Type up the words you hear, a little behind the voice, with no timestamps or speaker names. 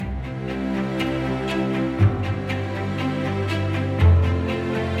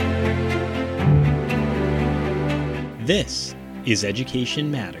This is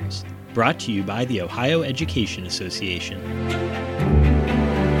Education Matters, brought to you by the Ohio Education Association.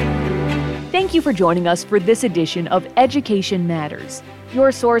 Thank you for joining us for this edition of Education Matters,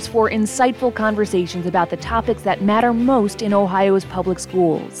 your source for insightful conversations about the topics that matter most in Ohio's public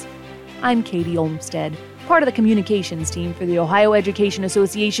schools. I'm Katie Olmstead, part of the communications team for the Ohio Education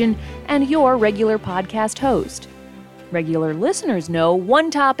Association and your regular podcast host. Regular listeners know one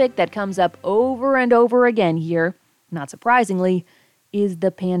topic that comes up over and over again here, not surprisingly, is the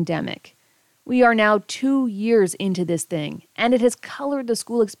pandemic. We are now 2 years into this thing, and it has colored the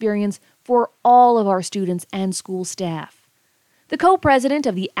school experience for all of our students and school staff. The co-president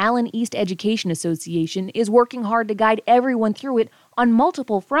of the Allen East Education Association is working hard to guide everyone through it on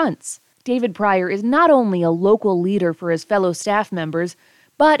multiple fronts. David Pryor is not only a local leader for his fellow staff members,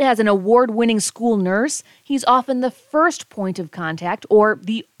 but as an award-winning school nurse, he's often the first point of contact or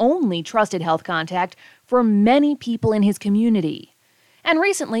the only trusted health contact for many people in his community. And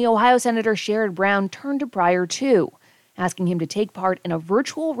recently, Ohio Senator Sherrod Brown turned to Pryor, too, asking him to take part in a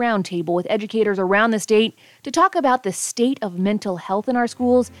virtual roundtable with educators around the state to talk about the state of mental health in our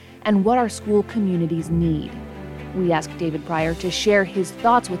schools and what our school communities need. We asked David Pryor to share his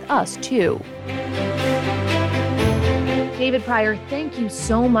thoughts with us, too. David Pryor, thank you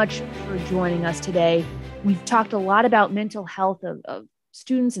so much for joining us today. We've talked a lot about mental health of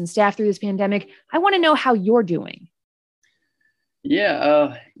students and staff through this pandemic. I want to know how you're doing.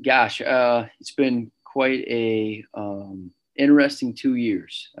 Yeah, it's been quite a interesting 2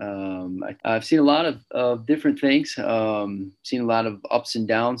 years. I've seen a lot of different things, seen a lot of ups and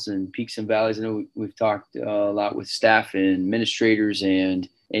downs and peaks and valleys. I know we've talked a lot with staff and administrators and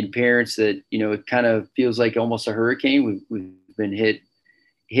parents that, it kind of feels like almost a hurricane. We've been hit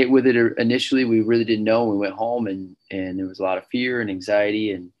with it initially. We really didn't know. We went home and there was a lot of fear and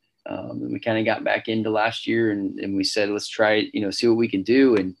anxiety, and we kind of got back into last year and we said, let's try it, see what we can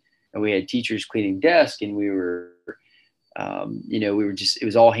do. And we had teachers cleaning desks, and we were it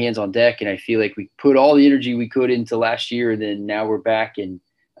was all hands on deck. And I feel like we put all the energy we could into last year, and then now we're back. And,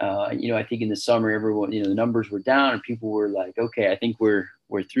 I think in the summer, everyone, the numbers were down and people were like, okay, I think we're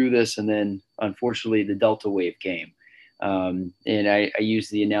through this. And then unfortunately the Delta wave came. And I use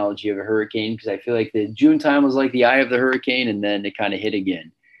the analogy of a hurricane because I feel like the June time was like the eye of the hurricane, and then it kind of hit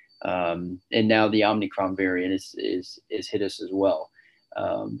again. And now the Omicron variant is hit us as well.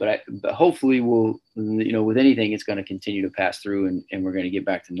 But hopefully we'll, with anything, it's going to continue to pass through and we're going to get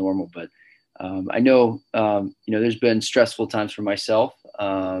back to normal. But I know, there's been stressful times for myself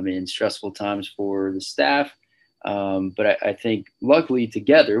and stressful times for the staff. But I think luckily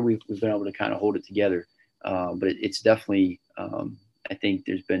together, we've been able to kind of hold it together. But it's definitely, I think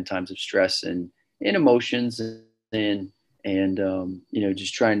there's been times of stress and emotions and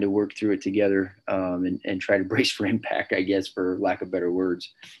just trying to work through it together and try to brace for impact, I guess, for lack of better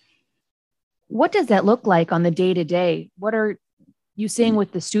words. What does that look like on the day-to-day? What are you seeing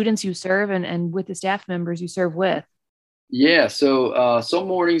with the students you serve and with the staff members you serve with? Yeah, so some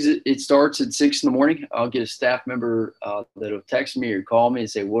mornings it starts at 6 a.m. I'll get a staff member that'll text me or call me and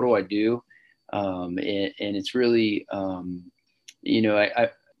say, what do I do? And it's really, I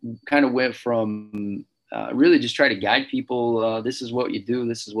kind of went from really just try to guide people. This is what you do.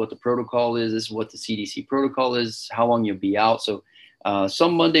 This is what the protocol is. This is what the CDC protocol is, how long you'll be out. So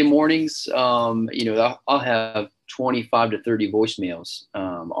some Monday mornings, I'll have 25 to 30 voicemails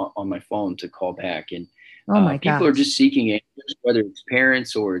on my phone to call back. And people are just seeking answers, whether it's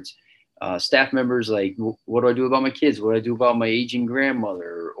parents or it's staff members, like, what do I do about my kids? What do I do about my aging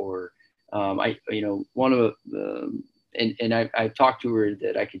grandmother? Or one of the, and I've talked to her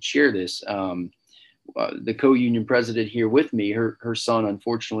that I could share this. The co-union president here with me, her son,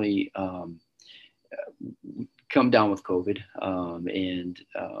 unfortunately, come down with COVID.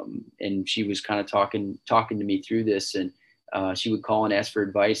 And she was kind of talking to me through this, and she would call and ask for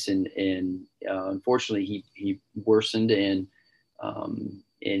advice. And unfortunately he worsened and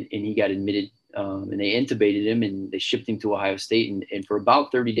he got admitted, and they intubated him and they shipped him to Ohio State. And for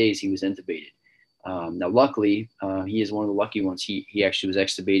about 30 days he was intubated. Now, luckily, he is one of the lucky ones. He actually was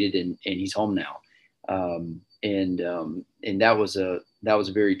extubated and he's home now. And that was a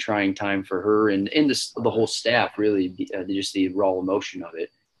very trying time for her and the whole staff, really, just the raw emotion of it.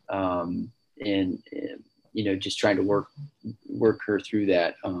 Just trying to work her through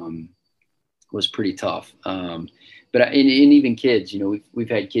that, was pretty tough. But even kids, we've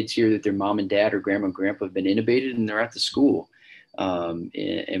had kids here that their mom and dad or grandma and grandpa have been intubated and they're at the school.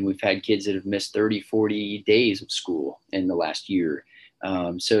 And we've had kids that have missed 30, 40 days of school in the last year.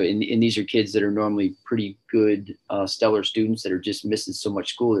 And these are kids that are normally pretty good, stellar students that are just missing so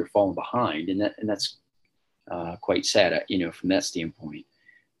much school, they're falling behind. And that's quite sad, from that standpoint.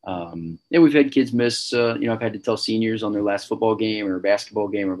 And we've had kids miss, I've had to tell seniors on their last football game or basketball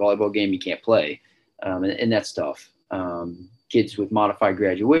game or volleyball game, you can't play. And that's tough. Kids with modified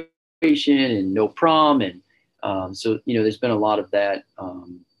graduation and no prom. And so, there's been a lot of that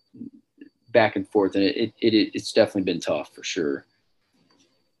back and forth, and it's definitely been tough for sure.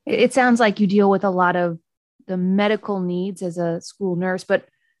 It sounds like you deal with a lot of the medical needs as a school nurse, but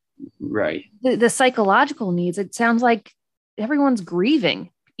right. The psychological needs, it sounds like everyone's grieving.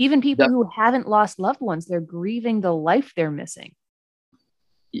 Even people who haven't lost loved ones, they're grieving the life they're missing.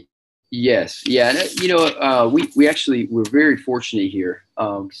 Yes. Yeah. And, we're very fortunate here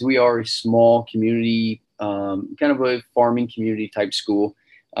because we are a small community, kind of a farming community type school.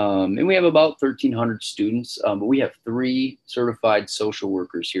 And we have about 1,300 students, but we have 3 certified social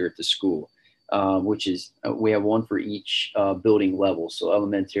workers here at the school, which is we have one for each building level, so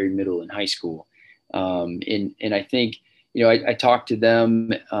elementary, middle, and high school. And I think, I talked to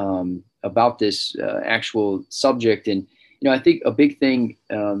them about this actual subject, and I think a big thing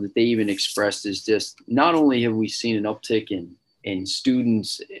that they even expressed is just not only have we seen an uptick in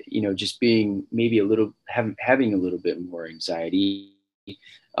students, just being maybe having a little bit more anxiety.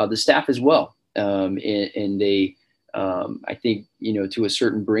 The staff as well. And they, I think, to a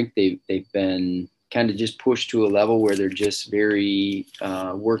certain brink, they've been kind of just pushed to a level where they're just very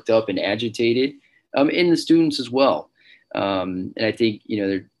worked up and agitated, and the students as well. And I think,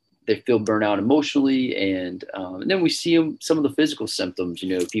 they feel burnout emotionally. And then we see some of the physical symptoms,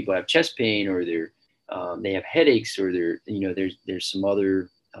 people have chest pain, or they have headaches, or there's some other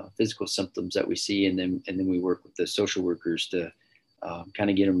physical symptoms that we see. And then we work with the social workers to kind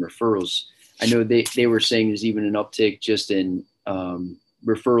of get them referrals. I know they were saying there's even an uptick just in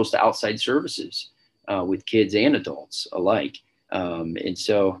referrals to outside services with kids and adults alike. And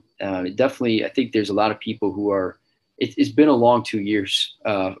so definitely, I think there's a lot of people who are, it's been a long 2 years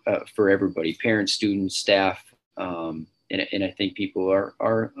for everybody, parents, students, staff. And I think people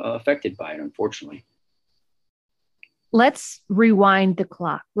are affected by it, unfortunately. Let's rewind the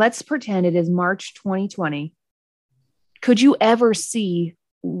clock. Let's pretend it is March 2020. Could you ever see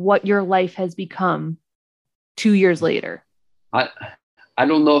what your life has become 2 years later? I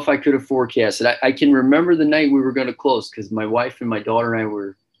don't know if I could have forecasted. I can remember the night we were going to close because my wife and my daughter and I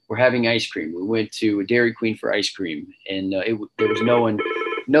were having ice cream. We went to a Dairy Queen for ice cream, and there was no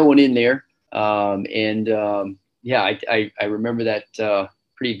one in there. I remember that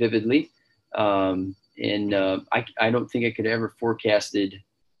pretty vividly. I don't think I could ever forecasted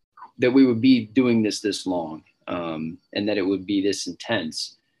that we would be doing this long. And that it would be this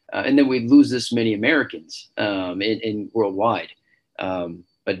intense, and then we'd lose this many Americans and worldwide.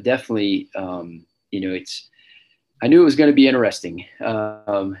 But definitely, I knew it was going to be interesting.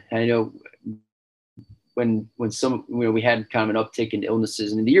 I know when we had kind of an uptick in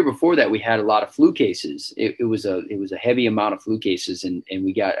illnesses, and the year before that we had a lot of flu cases. It was a heavy amount of flu cases, and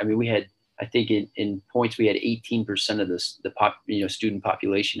we had, I think in points we had 18% of the student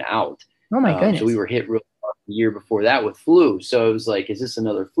population out. Oh my goodness! So we were hit real hard the year before that with flu. So it was like, is this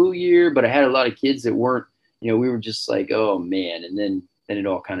another flu year? But I had a lot of kids that weren't. We were just like, oh man, and then it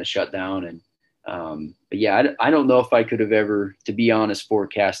all kind of shut down. And but yeah, I don't know if I could have ever, to be honest,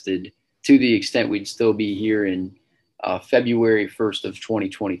 forecasted to the extent we'd still be here in February 1st of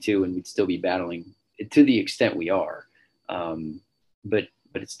 2022, and we'd still be battling to the extent we are. But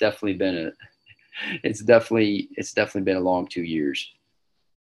it's definitely been been a long 2 years.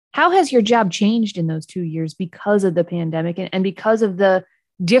 How has your job changed in those 2 years because of the pandemic and because of the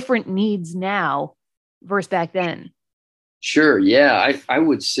different needs now versus back then? Sure. Yeah, I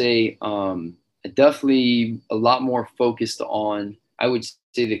would say definitely a lot more focused on, I would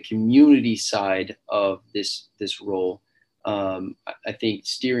say, the community side of this role. I think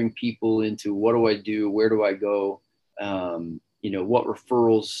steering people into what do I do, where do I go, what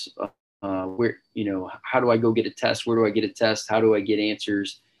referrals, where, how do I go get a test, where do I get a test, how do I get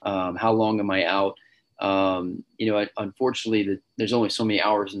answers, how long am I out? Unfortunately, there's only so many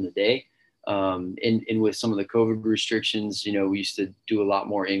hours in the day. And with some of the COVID restrictions, we used to do a lot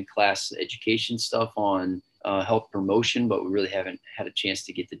more in-class education stuff on health promotion, but we really haven't had a chance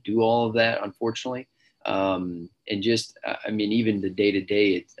to get to do all of that, unfortunately. And just, even the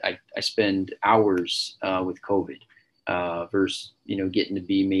day-to-day, I spend hours with COVID versus, getting to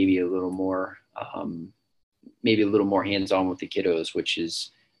be maybe a little more hands-on with the kiddos, which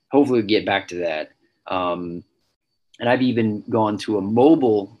is hopefully get back to that. And I've even gone to a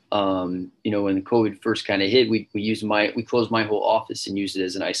mobile, when the COVID first kind of hit, we closed my whole office and used it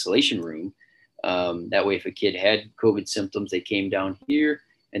as an isolation room. That way, if a kid had COVID symptoms, they came down here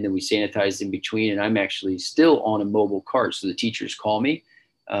and then we sanitize in between. And I'm actually still on a mobile cart. So the teachers call me,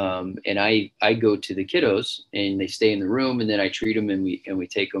 and I go to the kiddos and they stay in the room, and then I treat them, and we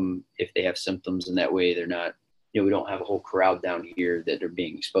take them if they have symptoms. And that way they're not, we don't have a whole crowd down here that are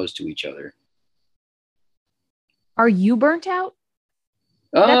being exposed to each other. Are you burnt out?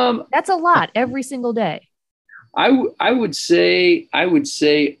 That's a lot every single day. I would say, I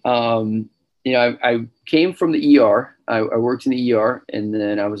came from the ER. I worked in the ER, and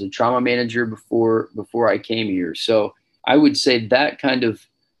then I was a trauma manager before I came here. So I would say that kind of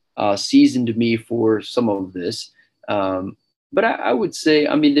seasoned me for some of this. But I would say,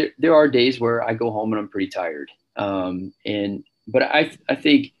 I mean, there are days where I go home and I'm pretty tired. But I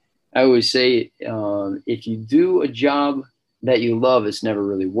think I always say, if you do a job that you love, it's never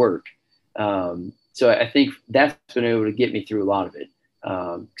really work. So I think that's been able to get me through a lot of it.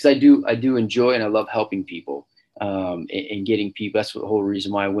 Because I do enjoy, and I love helping people, and getting people. That's the whole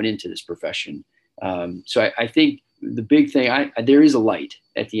reason why I went into this profession. So I think the big thing, there is a light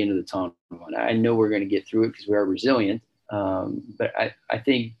at the end of the tunnel. I know we're going to get through it because we are resilient. But I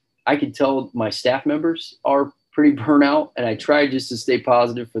think I can tell my staff members are pretty burnt out, and I try just to stay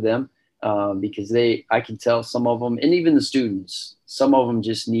positive for them, because I can tell some of them, and even the students, some of them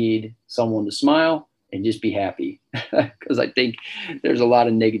just need someone to smile and just be happy, because I think there's a lot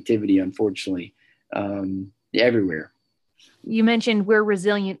of negativity, unfortunately, everywhere. You mentioned we're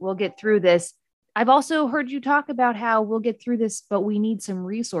resilient. We'll get through this. I've also heard you talk about how we'll get through this, but we need some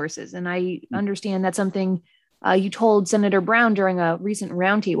resources. And I understand that's something you told Senator Brown during a recent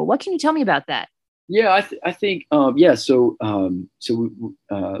roundtable. What can you tell me about that? Yeah, I think, yeah. So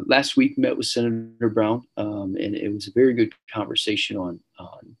last week met with Senator Brown, and it was a very good conversation on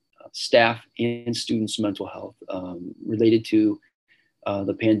staff and students' mental health, related to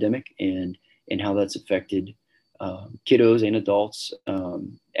the pandemic and how that's affected kiddos and adults.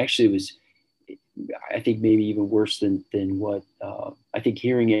 Actually, it was, I think, maybe even worse than what I think.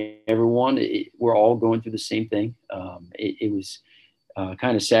 Hearing everyone, we're all going through the same thing. It was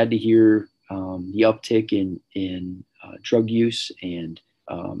kind of sad to hear the uptick in drug use, and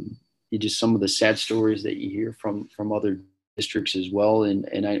just some of the sad stories that you hear from other districts as well. And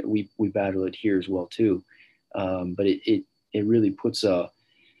we battle it here as well too. But it really puts a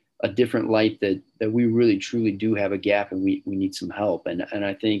different light that we really truly do have a gap, and we need some help. And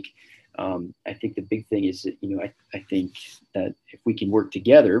I think the big thing is that, I think that if we can work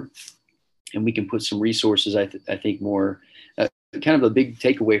together and we can put some resources, I think more, kind of a big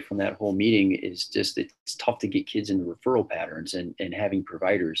takeaway from that whole meeting is just, it's tough to get kids into referral patterns and having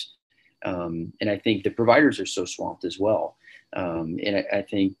providers. And I think the providers are so swamped as well. And I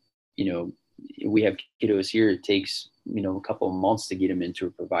think, we have kiddos here. It takes, a couple of months to get them into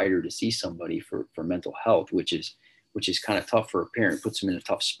a provider to see somebody for mental health, which is kind of tough for a parent, puts them in a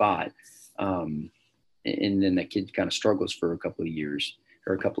tough spot. And then that kid kind of struggles for a couple of years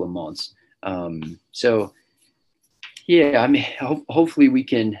or a couple of months. So yeah, I mean, hopefully we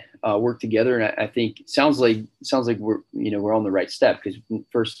can work together. And I think it sounds like we're on the right step, because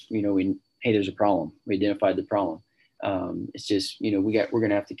first, hey, there's a problem. We identified the problem. It's just, we're going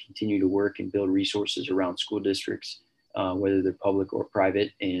to have to continue to work and build resources around school districts, whether they're public or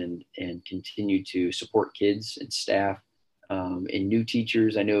private, and continue to support kids and staff, and new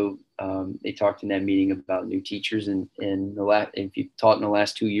teachers. I know they talked in that meeting about new teachers, and if you've taught in the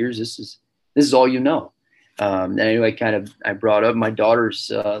last 2 years, this is all you know. And I know I brought up my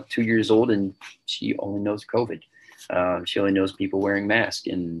daughter's 2 years old, and she only knows COVID. She only knows people wearing masks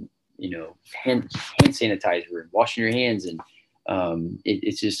and, hand sanitizer and washing your hands. And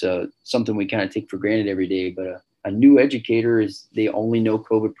it's just something we kind of take for granted every day. But a new educator they only know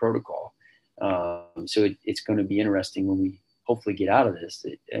COVID protocol. So it's going to be interesting when we hopefully get out of this,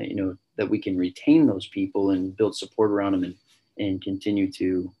 that we can retain those people and build support around them, and continue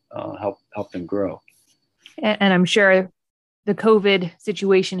to help them grow. And I'm sure the COVID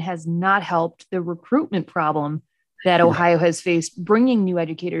situation has not helped the recruitment problem that Ohio has faced, bringing new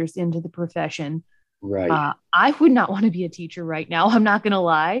educators into the profession. Right. I would not want to be a teacher right now. I'm not going to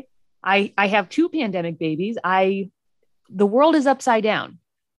lie. I have 2 pandemic babies. The world is upside down.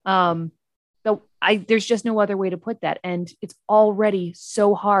 So there's just no other way to put that. And it's already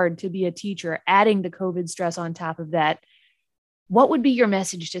so hard to be a teacher, adding the COVID stress on top of that. What would be your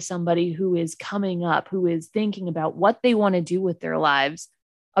message to somebody who is coming up, who is thinking about what they want to do with their lives,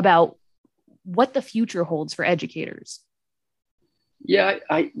 about what the future holds for educators? Yeah,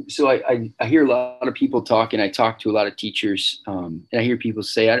 I hear a lot of people talk, and I talk to a lot of teachers, and I hear people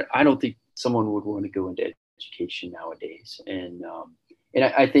say, I don't think someone would want to go into education nowadays. And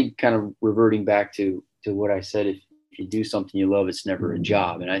I think, kind of reverting back to what I said, if you do something you love, it's never a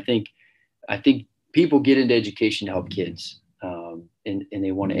job. And I think people get into education to help kids, and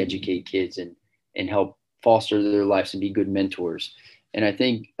they want to educate kids and help foster their lives and be good mentors. And I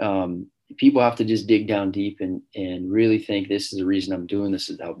think people have to just dig down deep and really think, this is the reason I'm doing this,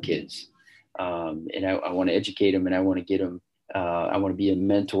 is to help kids. And I want to educate them, and I want to get them. I want to be a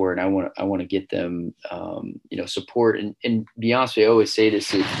mentor, and I want to get them, support. And be honest with you, I always say this: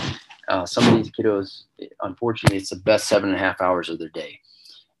 some of these kiddos, unfortunately, it's the best 7.5 hours of their day.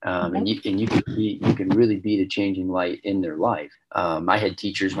 And you can really be the changing light in their life. I had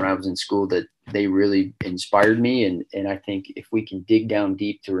teachers when I was in school that they really inspired me. And I think if we can dig down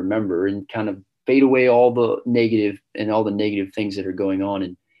deep to remember and kind of fade away all the negative things that are going on.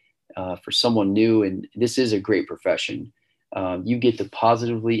 And for someone new, and this is a great profession, you get to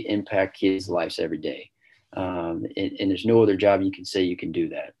positively impact kids' lives every day. And there's no other job you can say you can do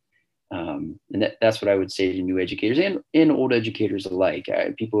that. And that's what I would say to new educators and old educators alike.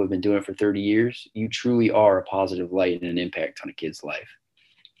 People who have been doing it for 30 years, you truly are a positive light and an impact on a kid's life.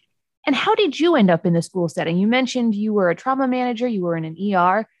 And how did you end up in the school setting? You mentioned you were a trauma manager, you were in an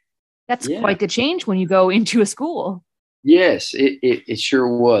ER. That's quite the change when you go into a school. Yes, it sure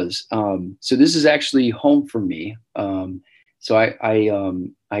was. So this is actually home for me. So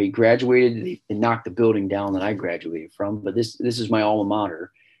I graduated. They knocked the building down that I graduated from, but this is my alma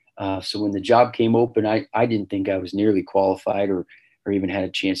mater. So when the job came open, I didn't think I was nearly qualified or even had a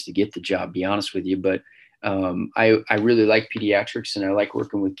chance to get the job, to be honest with you. But I really like pediatrics, and I like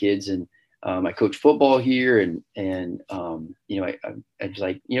working with kids. And I coach football here, and I was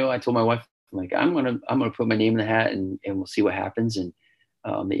like, I told my wife, I'm like, I'm gonna put my name in the hat, and we'll see what happens. And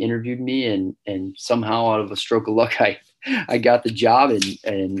they interviewed me, and somehow, out of a stroke of luck, I got the job,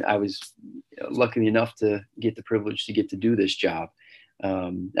 and I was lucky enough to get the privilege to get to do this job.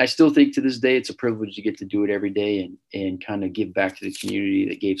 I still think to this day it's a privilege to get to do it every day and kind of give back to the community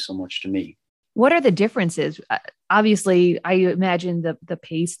that gave so much to me. What are the differences? Obviously, I imagine the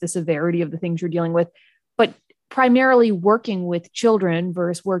pace, the severity of the things you're dealing with, but primarily working with children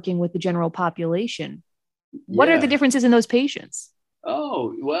versus working with the general population. What are the differences in those patients?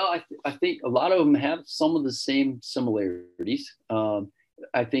 Oh, well, I think a lot of them have some of the same similarities.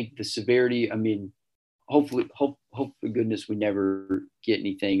 I think the severity, hopefully, hope for goodness we never get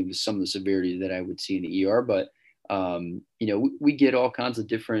anything with some of the severity that I would see in the ER. But, we get all kinds of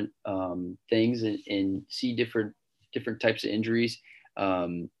different things and see different types of injuries.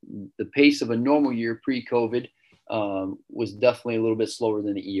 The pace of a normal year pre-COVID was definitely a little bit slower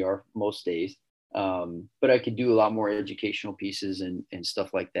than the ER most days. But I could do a lot more educational pieces and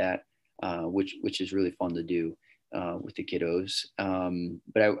stuff like that, which is really fun to do. With the kiddos.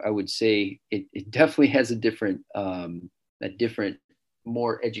 But I would say it definitely has a different,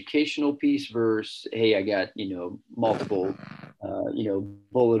 more educational piece versus, hey, I got, multiple,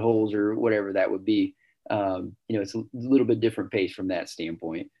 bullet holes or whatever that would be. It's a little bit different pace from that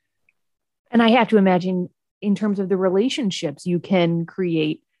standpoint. And I have to imagine, in terms of the relationships you can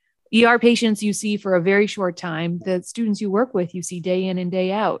create, ER patients you see for a very short time, the students you work with, you see day in and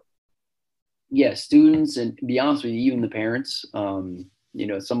day out. Yeah, students, and to be honest with you, even the parents, some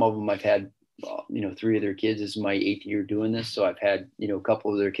of them I've had, 3 of their kids. This is my 8th year doing this. So I've had, a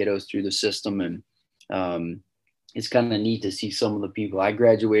couple of their kiddos through the system, and it's kind of neat to see some of the people I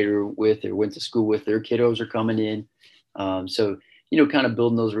graduated with or went to school with, their kiddos are coming in. So, kind of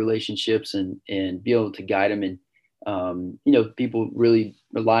building those relationships and be able to guide them. And, people really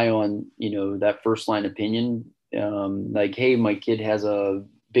rely on, that first line opinion. Like, hey, my kid has a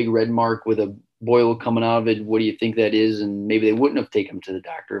big red mark with a boil coming out of it. What do you think that is? And maybe they wouldn't have taken him to the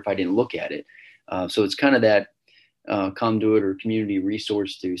doctor if I didn't look at it. So it's kind of that conduit or community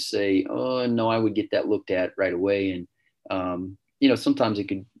resource to say, oh, no, I would get that looked at right away. And, sometimes it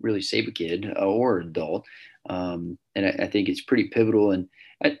could really save a kid or an adult. And I think it's pretty pivotal. And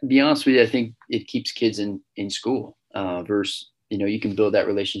to be honest with you, I think it keeps kids in school versus, you can build that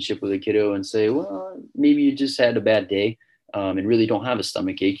relationship with a kiddo and say, well, maybe you just had a bad day. And really don't have a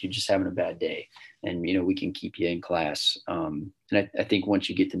stomach ache, you're just having a bad day. And, we can keep you in class. And I think once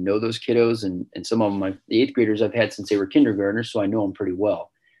you get to know those kiddos, and some of them, the 8th graders I've had since they were kindergartners, so I know them pretty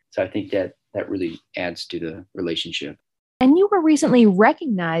well. So I think that really adds to the relationship. And you were recently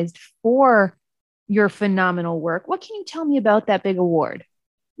recognized for your phenomenal work. What can you tell me about that big award?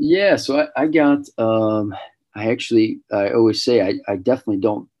 Yeah, so I got, I always say I definitely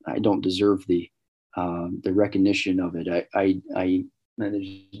don't deserve the recognition of it. There's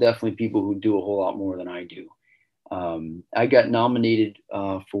definitely people who do a whole lot more than I do. I got nominated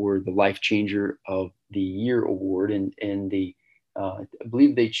for the Life Changer of the Year award, and I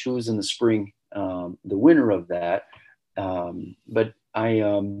believe they choose in the spring the winner of that. But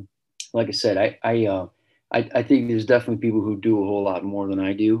like I said, I think there's definitely people who do a whole lot more than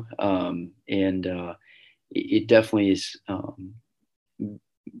I do. It definitely is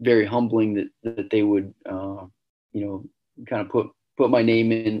very humbling that they would, kind of put my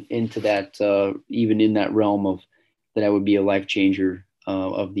name into that, even in that realm of that I would be a life changer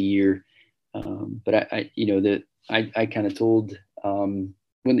of the year. But I kind of told, when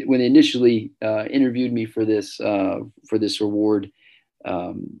they initially interviewed me for this award,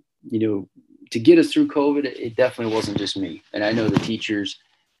 to get us through COVID, it definitely wasn't just me. And I know the teachers,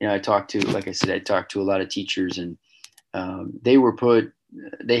 I talked to a lot of teachers, and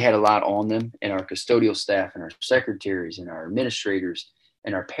they had a lot on them, and our custodial staff and our secretaries and our administrators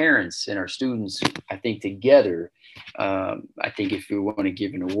and our parents and our students. I think together, I think if we want to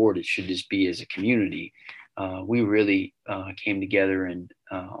give an award, it should just be as a community. We really came together, and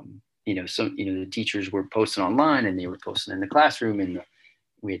the teachers were posting online, and they were posting in the classroom, and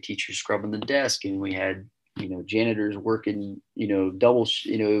we had teachers scrubbing the desk, and we had janitors working double.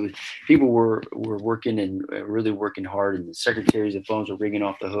 People were working and really working hard, and the secretaries, the phones were ringing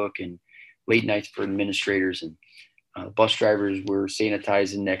off the hook, and late nights for administrators, and bus drivers were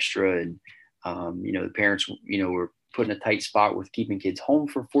sanitizing extra, and the parents were put in a tight spot with keeping kids home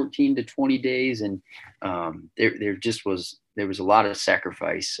for 14 to 20 days. And there was a lot of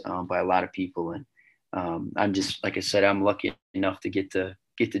sacrifice by a lot of people. And I'm just, like I said, I'm lucky enough to get to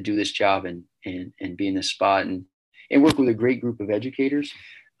do this job and be in this spot and work with a great group of educators.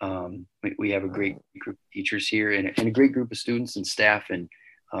 We have a great group of teachers here and a great group of students and staff. And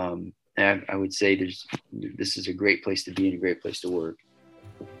I would say this is a great place to be and a great place to work.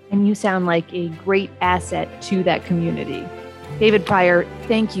 And you sound like a great asset to that community. David Pryor,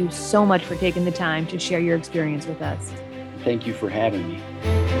 thank you so much for taking the time to share your experience with us. Thank you for having me.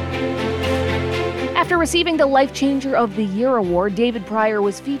 After receiving the Life Changer of the Year award, David Pryor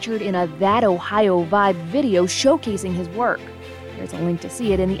was featured in a That Ohio Vibe video showcasing his work. There's a link to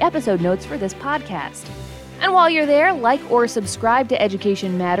see it in the episode notes for this podcast. And while you're there, like or subscribe to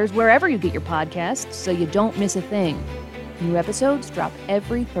Education Matters wherever you get your podcasts so you don't miss a thing. New episodes drop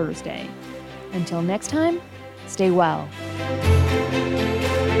every Thursday. Until next time, stay well.